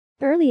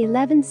Early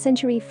 11th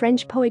century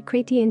French poet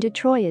Chrétien de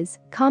Troyes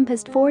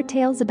composed 4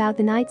 tales about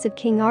the knights of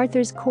King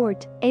Arthur's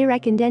court: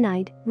 Érec and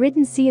Énide,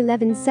 written c.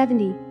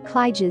 1170,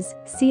 Cligès,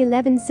 c.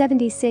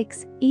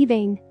 1176,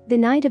 Yvain, the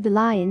Knight of the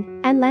Lion,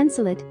 and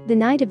Lancelot, the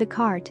Knight of the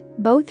Cart,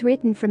 both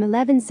written from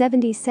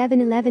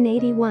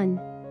 1177-1181.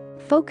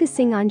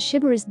 Focusing on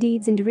chivalrous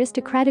deeds and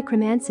aristocratic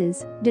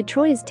romances, de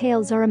Troyes'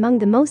 tales are among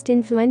the most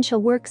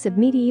influential works of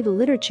medieval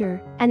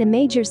literature and a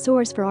major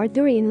source for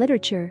Arthurian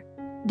literature.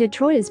 De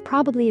Troyes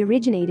probably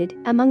originated,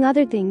 among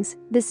other things,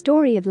 the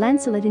story of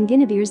Lancelot and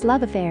Guinevere's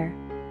love affair.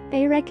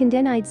 Érec and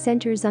Énide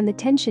centers on the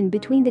tension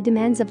between the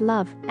demands of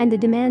love and the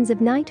demands of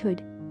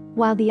knighthood.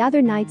 While the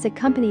other knights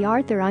accompany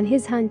Arthur on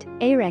his hunt,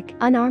 Érec,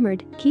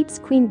 unarmored, keeps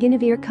Queen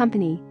Guinevere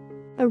company.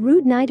 A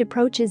rude knight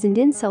approaches and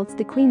insults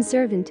the queen's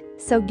servant,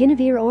 so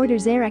Guinevere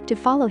orders Érec to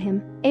follow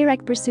him.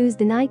 Érec pursues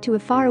the knight to a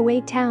faraway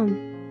town.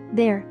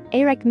 There,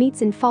 Érec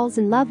meets and falls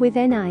in love with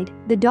Énide,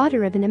 the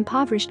daughter of an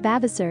impoverished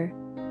vavasor.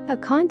 A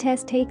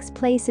contest takes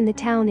place in the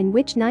town in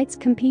which knights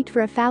compete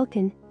for a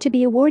falcon to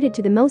be awarded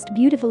to the most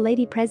beautiful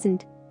lady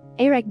present.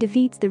 Érec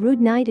defeats the rude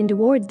knight and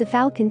awards the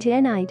falcon to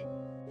Énide.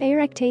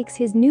 Érec takes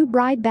his new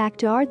bride back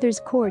to Arthur's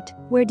court,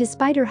 where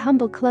despite her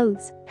humble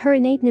clothes, her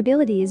innate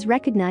nobility is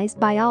recognized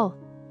by all.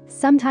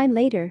 Sometime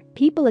later,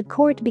 people at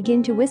court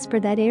begin to whisper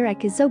that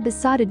Érec is so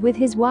besotted with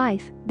his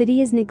wife that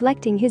he is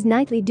neglecting his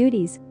knightly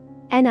duties.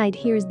 Énide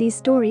hears these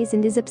stories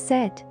and is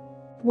upset.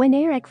 When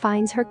Érec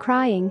finds her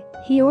crying,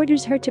 he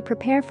orders her to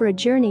prepare for a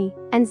journey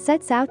and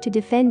sets out to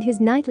defend his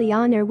knightly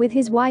honor with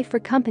his wife for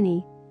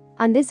company.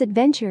 On this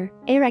adventure,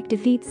 Érec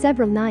defeats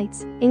several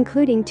knights,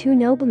 including 2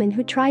 noblemen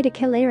who try to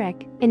kill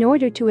Érec in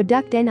order to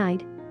abduct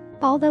Énide.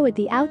 Although at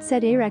the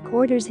outset Érec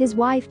orders his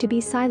wife to be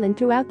silent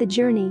throughout the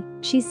journey,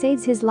 she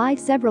saves his life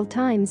several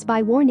times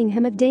by warning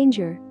him of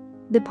danger.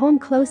 The poem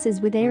closes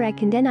with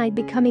Érec and Énide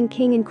becoming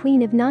king and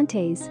queen of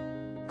Nantes.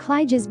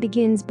 Cligès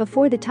begins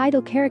before the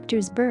title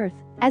character's birth,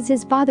 as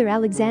his father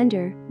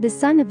Alexander, the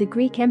son of the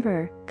Greek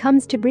emperor,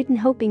 comes to Britain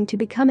hoping to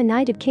become a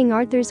knight of King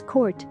Arthur's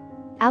court.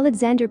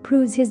 Alexander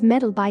proves his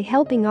mettle by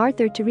helping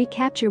Arthur to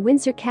recapture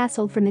Windsor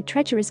Castle from the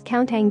treacherous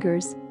Count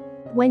Angus.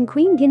 When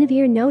Queen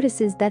Guinevere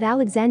notices that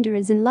Alexander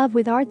is in love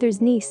with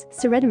Arthur's niece,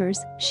 Ceredimers,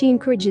 she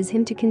encourages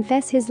him to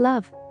confess his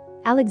love.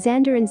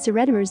 Alexander and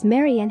Ceredimers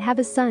marry and have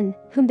a son,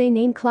 whom they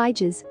name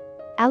Cligès.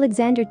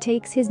 Alexander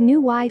takes his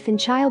new wife and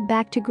child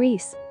back to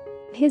Greece.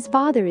 His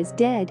father is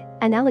dead,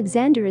 and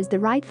Alexander is the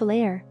rightful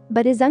heir,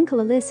 but his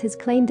uncle Alys has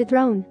claimed the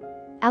throne.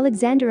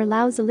 Alexander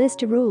allows Alys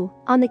to rule,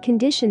 on the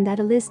condition that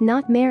Alys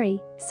not marry,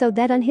 so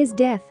that on his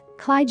death,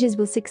 Cligès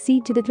will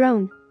succeed to the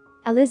throne.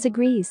 Alys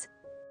agrees.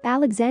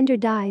 Alexander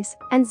dies,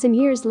 and some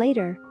years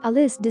later,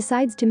 Alys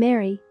decides to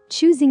marry,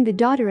 choosing the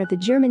daughter of the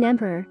German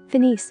emperor,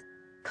 Phenice.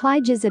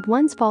 Cligès at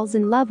once falls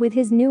in love with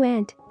his new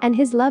aunt, and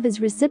his love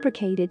is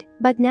reciprocated,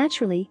 but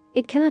naturally,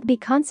 it cannot be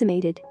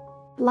consummated.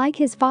 Like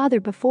his father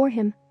before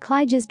him,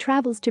 Cligès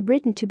travels to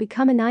Britain to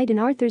become a knight in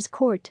Arthur's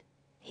court.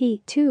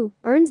 He, too,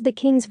 earns the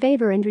king's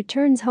favor and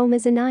returns home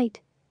as a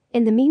knight.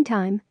 In the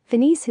meantime,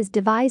 Phenice has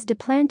devised a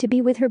plan to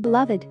be with her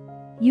beloved.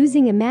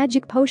 Using a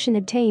magic potion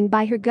obtained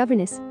by her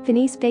governess,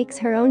 Phenice fakes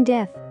her own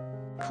death.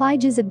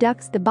 Cligès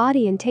abducts the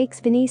body and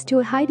takes Phenice to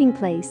a hiding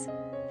place.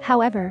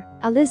 However,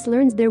 Alys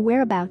learns their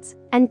whereabouts,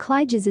 and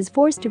Cligès is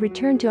forced to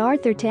return to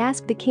Arthur to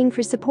ask the king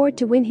for support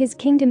to win his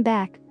kingdom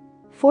back.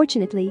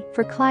 Fortunately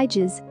for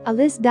Cligès,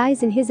 Alys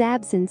dies in his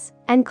absence,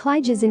 and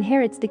Cligès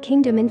inherits the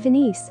kingdom and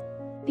Phenice.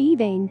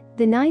 Yvain,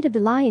 the Knight of the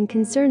Lion,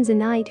 concerns a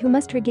knight who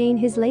must regain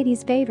his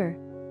lady's favor.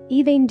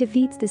 Yvain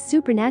defeats the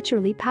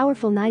supernaturally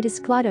powerful knight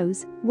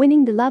Asclepius,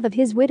 winning the love of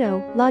his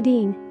widow,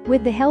 Laudine,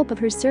 with the help of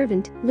her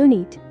servant,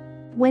 Lunete.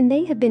 When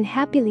they have been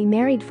happily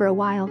married for a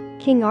while,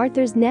 King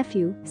Arthur's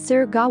nephew,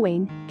 Sir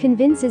Gawain,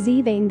 convinces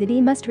Yvain that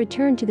he must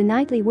return to the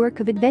knightly work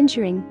of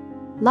adventuring.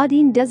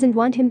 Laudine doesn't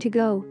want him to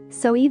go,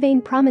 so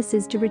Yvain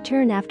promises to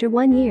return after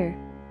 1 year.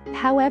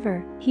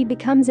 However, he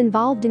becomes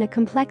involved in a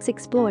complex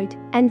exploit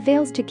and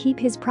fails to keep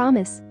his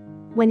promise.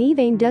 When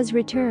Yvain does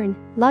return,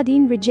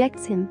 Laudine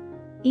rejects him.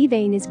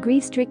 Yvain is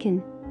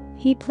grief-stricken.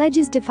 He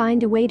pledges to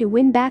find a way to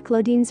win back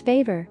Laudine's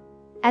favor.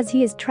 As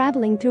he is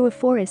traveling through a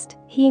forest,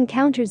 he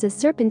encounters a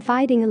serpent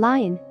fighting a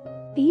lion.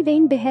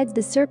 Yvain beheads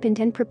the serpent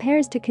and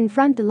prepares to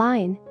confront the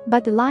lion,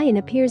 but the lion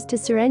appears to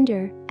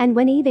surrender, and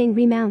when Yvain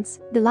remounts,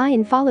 the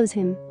lion follows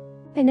him.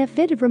 In a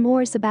fit of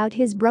remorse about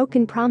his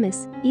broken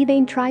promise,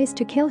 Yvain tries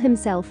to kill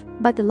himself,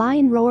 but the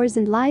lion roars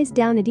and lies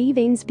down at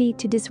Yvain's feet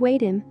to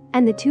dissuade him,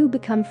 and the two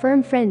become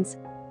firm friends.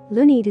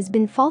 Lunete has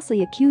been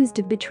falsely accused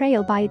of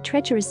betrayal by a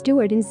treacherous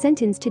steward and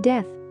sentenced to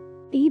death.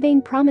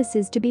 Yvain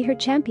promises to be her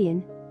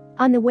champion.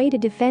 On the way to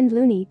defend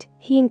Lunete,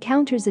 he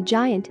encounters a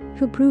giant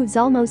who proves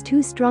almost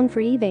too strong for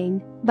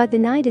Yvain, but the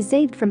knight is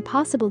saved from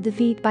possible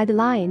defeat by the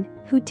lion,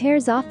 who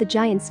tears off the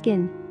giant's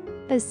skin.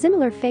 A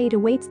similar fate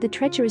awaits the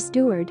treacherous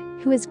steward,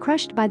 who is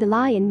crushed by the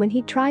lion when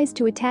he tries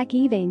to attack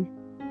Yvain.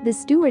 The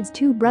steward's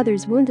 2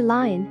 brothers wound the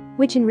lion,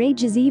 which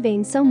enrages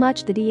Yvain so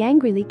much that he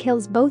angrily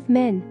kills both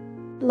men.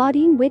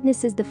 Laudine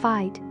witnesses the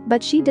fight,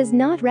 but she does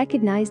not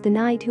recognize the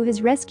knight who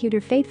has rescued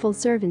her faithful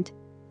servant.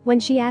 When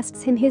she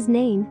asks him his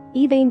name,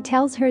 Yvain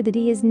tells her that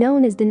he is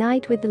known as the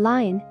Knight with the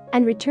Lion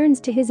and returns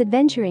to his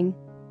adventuring.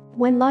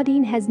 When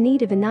Laudine has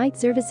need of a knight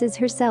services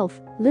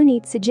herself,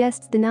 Lunete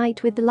suggests the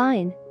Knight with the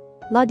Lion.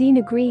 Laudine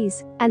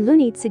agrees, and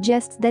Lunete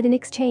suggests that in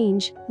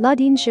exchange,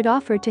 Laudine should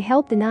offer to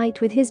help the knight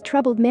with his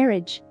troubled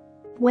marriage.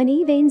 When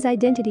Yvain's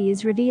identity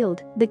is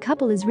revealed, the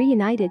couple is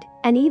reunited,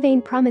 and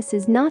Yvain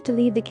promises not to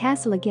leave the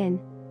castle again.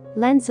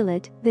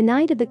 Lancelot, the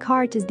Knight of the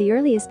Cart, is the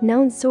earliest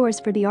known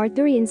source for the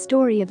Arthurian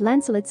story of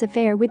Lancelot's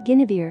affair with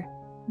Guinevere.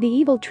 The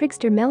evil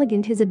trickster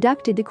Melagant has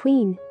abducted the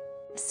queen.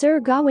 Sir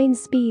Gawain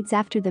speeds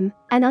after them,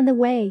 and on the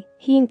way,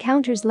 he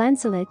encounters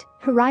Lancelot,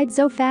 who rides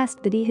so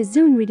fast that he has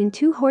soon ridden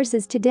 2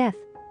 horses to death.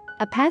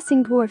 A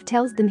passing dwarf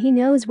tells them he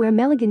knows where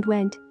Melagant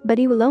went, but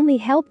he will only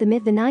help them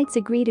if the knights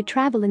agree to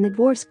travel in the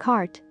dwarf's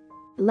cart.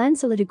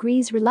 Lancelot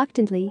agrees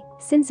reluctantly,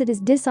 since it is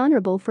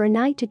dishonorable for a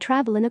knight to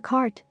travel in a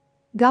cart.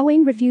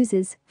 Gawain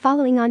refuses,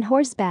 following on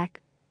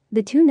horseback.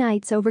 The 2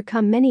 knights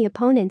overcome many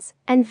opponents,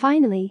 and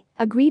finally,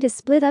 agree to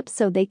split up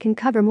so they can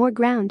cover more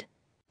ground.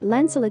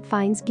 Lancelot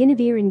finds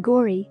Guinevere in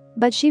Gory,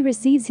 but she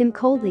receives him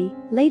coldly.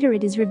 Later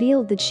it is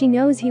revealed that she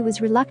knows he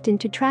was reluctant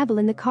to travel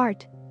in the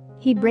cart.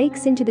 He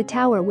breaks into the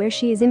tower where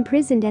she is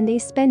imprisoned and they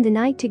spend the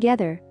night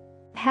together.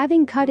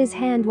 Having cut his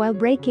hand while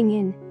breaking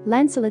in,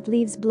 Lancelot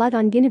leaves blood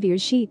on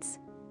Guinevere's sheets.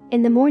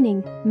 In the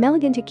morning,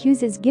 Melagant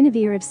accuses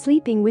Guinevere of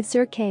sleeping with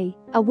Sir Kay,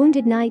 a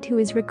wounded knight who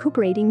is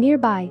recuperating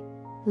nearby.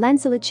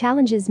 Lancelot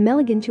challenges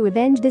Melagant to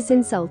avenge this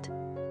insult.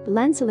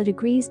 Lancelot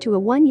agrees to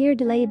a 1-year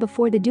delay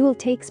before the duel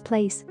takes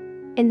place.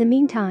 In the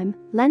meantime,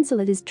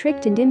 Lancelot is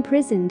tricked and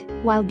imprisoned,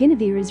 while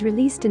Guinevere is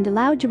released and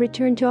allowed to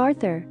return to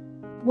Arthur.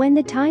 When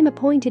the time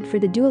appointed for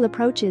the duel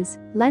approaches,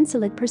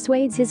 Lancelot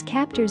persuades his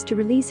captors to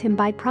release him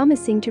by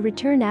promising to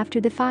return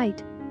after the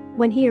fight.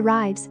 When he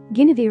arrives,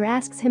 Guinevere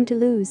asks him to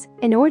lose,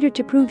 in order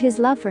to prove his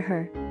love for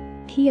her.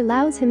 He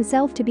allows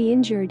himself to be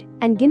injured,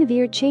 and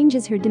Guinevere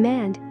changes her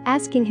demand,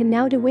 asking him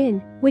now to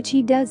win, which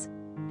he does.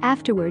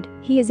 Afterward,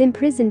 he is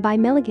imprisoned by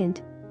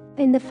Melagant.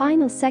 In the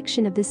final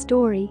section of the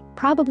story,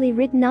 probably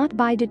written not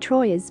by de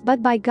Troyes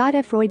but by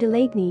Godefroy de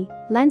Lagny,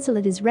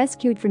 Lancelot is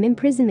rescued from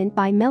imprisonment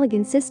by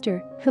Melagant's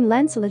sister, whom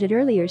Lancelot had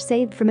earlier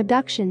saved from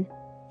abduction.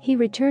 He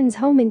returns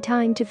home in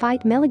time to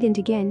fight Melagant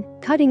again,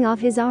 cutting off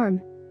his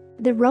arm.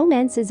 The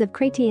romances of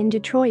Chrétien de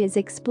Troyes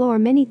explore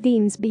many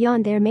themes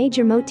beyond their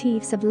major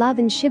motifs of love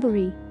and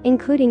chivalry,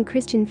 including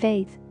Christian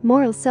faith,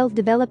 moral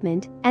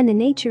self-development, and the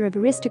nature of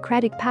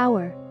aristocratic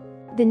power.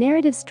 The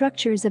narrative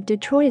structures of de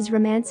Troyes'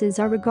 romances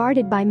are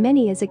regarded by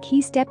many as a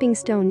key stepping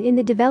stone in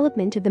the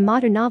development of the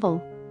modern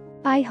novel.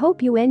 I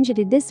hope you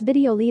enjoyed this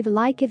video. Leave a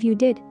like if you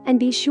did, and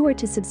be sure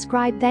to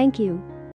subscribe. Thank you.